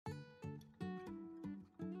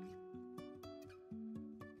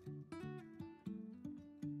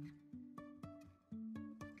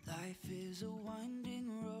Life is a winding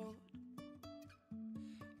road,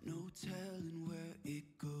 no telling where it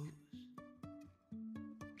goes.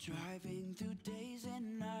 Driving through days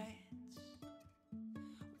and nights,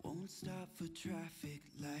 won't stop for traffic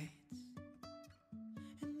lights.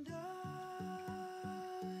 And I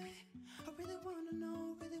really wanna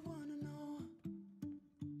know,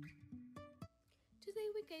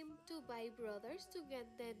 Today we came to buy Brothers to get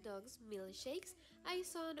the dogs milkshakes. I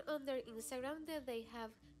saw on their Instagram that they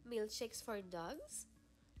have milkshakes for dogs.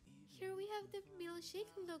 Here we have the milkshake.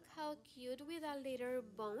 Look how cute with a little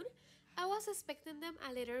bone. I was expecting them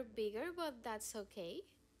a little bigger, but that's okay.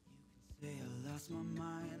 Say I lost my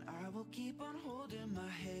mind, I will keep on holding my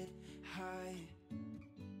head high,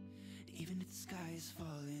 even if the sky is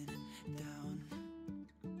falling down.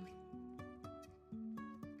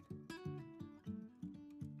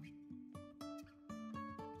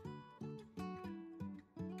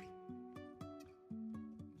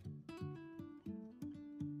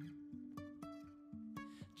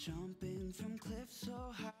 Jumping from cliffs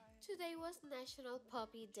so high. Today was National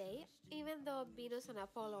Puppy Day. Even though Venus and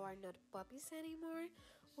Apollo are not puppies anymore,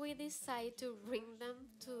 we decided to bring them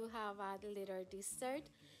to have a little dessert.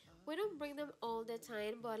 We don't bring them all the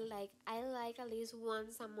time, but I like at least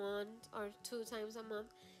once a month or 2 times a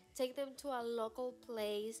month, take them to a local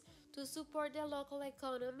place to support the local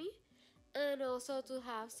economy and also to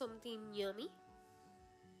have something yummy.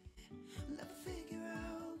 Never figure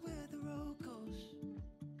out where the road goes.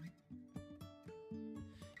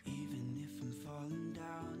 Even if I'm falling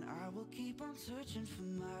down, I will keep on searching for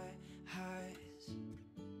my highs.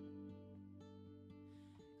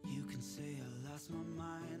 You can say I lost my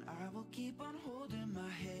mind, I will keep on holding my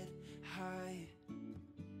head high,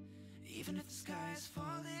 even if the sky is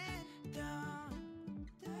falling down.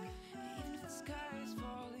 Even if the sky is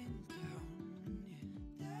falling down,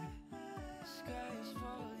 yeah. The sky is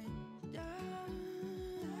falling down.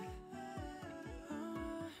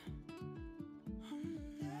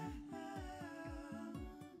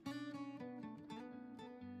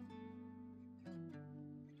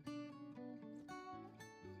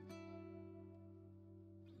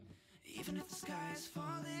 Even if the sky is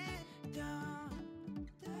falling down,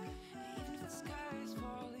 even if the sky is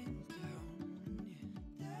falling down,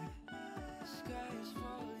 yeah. The sky is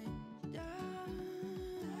falling down.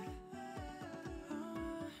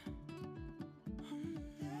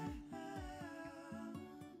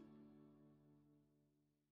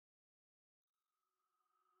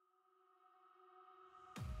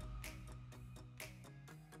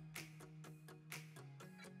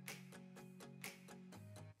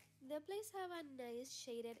 The place have a nice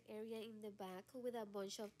shaded area in the back with a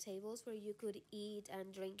bunch of tables where you could eat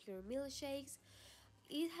and drink your milkshakes.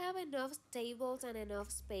 It have enough tables and enough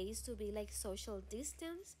space to be like social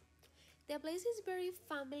distance. The place is very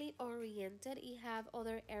family oriented. It have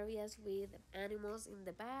other areas with animals in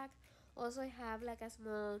the back. Also have like a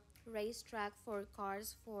small racetrack for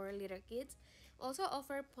cars for little kids. Also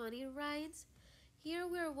offer pony rides. Here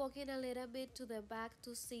we're walking a little bit to the back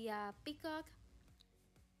to see a peacock.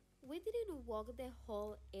 We didn't walk the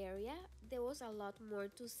whole area. There was a lot more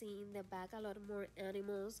to see in the back, a lot more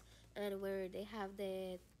animals, and where they have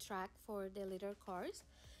the track for the little cars.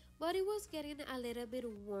 But it was getting a little bit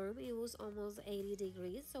warm. It was almost 80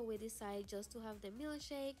 degrees, so we decided just to have the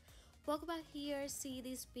milkshake, walk back here, see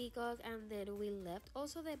this peacock, and then we left.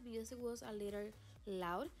 Also, the music was a little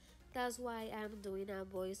loud. That's why I'm doing a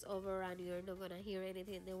voiceover and you're not gonna hear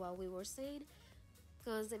anything of what we were saying,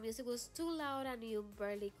 because the music was too loud and you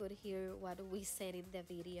barely could hear what we said in the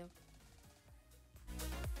video.